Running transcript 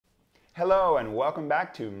Hello and welcome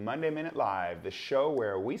back to Monday Minute Live, the show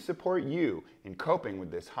where we support you in coping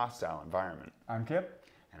with this hostile environment. I'm Kip.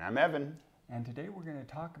 And I'm Evan. And today we're going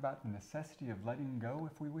to talk about the necessity of letting go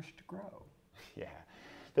if we wish to grow. Yeah,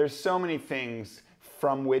 there's so many things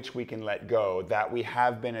from which we can let go that we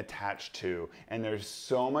have been attached to, and there's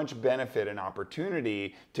so much benefit and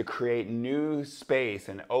opportunity to create new space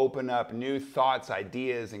and open up new thoughts,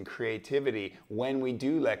 ideas, and creativity when we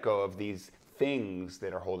do let go of these things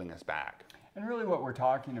that are holding us back. And really what we're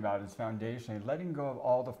talking about is foundationally letting go of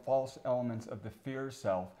all the false elements of the fear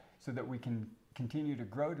self so that we can continue to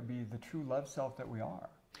grow to be the true love self that we are.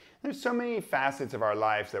 There's so many facets of our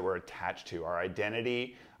lives that we're attached to. Our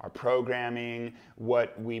identity, our programming,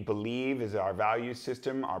 what we believe is our value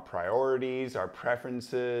system, our priorities, our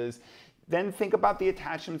preferences. Then think about the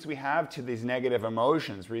attachments we have to these negative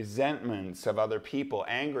emotions, resentments of other people,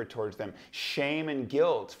 anger towards them, shame and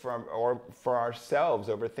guilt for ourselves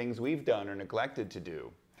over things we've done or neglected to do.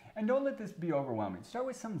 And don't let this be overwhelming. Start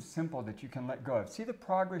with something simple that you can let go of. See the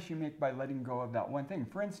progress you make by letting go of that one thing.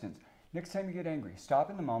 For instance, next time you get angry, stop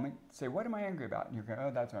in the moment, say, what am I angry about? And you're going,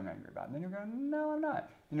 oh, that's what I'm angry about. And then you're going, no, I'm not.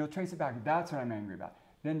 And you'll trace it back, that's what I'm angry about.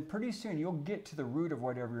 Then pretty soon you'll get to the root of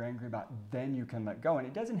whatever you're angry about. Then you can let go. And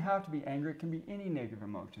it doesn't have to be anger. It can be any negative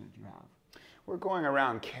emotion that you have. We're going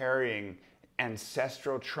around carrying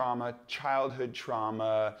ancestral trauma, childhood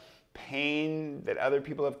trauma, pain that other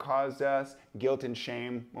people have caused us, guilt and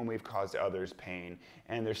shame when we've caused others pain.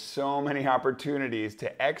 And there's so many opportunities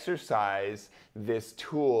to exercise this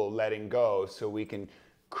tool, letting go, so we can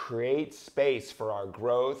create space for our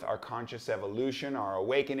growth, our conscious evolution, our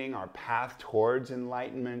awakening, our path towards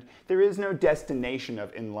enlightenment. There is no destination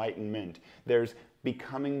of enlightenment. There's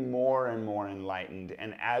becoming more and more enlightened.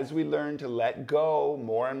 And as we learn to let go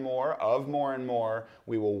more and more of more and more,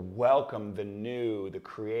 we will welcome the new, the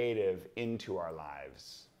creative into our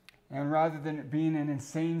lives. And rather than it being an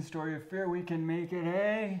insane story of fear, we can make it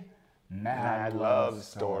a mad love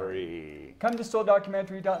story. Come to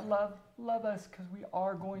SOULdocumentary.love. Love us, because we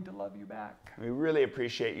are going to love you back. We really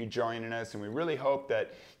appreciate you joining us, and we really hope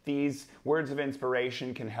that these words of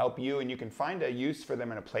inspiration can help you, and you can find a use for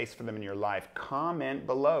them and a place for them in your life. Comment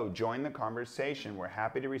below. Join the conversation. We're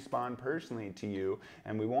happy to respond personally to you,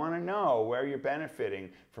 and we want to know where you're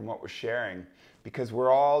benefiting from what we're sharing, because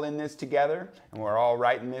we're all in this together, and we're all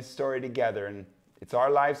writing this story together, and it's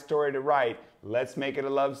our life story to write. Let's make it a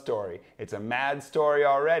love story. It's a mad story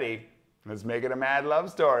already. Let's make it a mad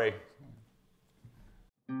love story.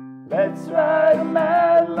 Let's write a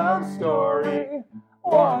mad love story,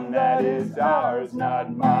 one that is ours,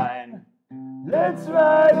 not mine. Let's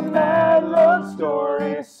write a mad love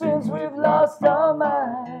story since we've lost our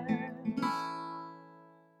minds.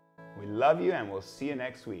 We love you, and we'll see you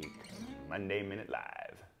next week. Monday Minute Live.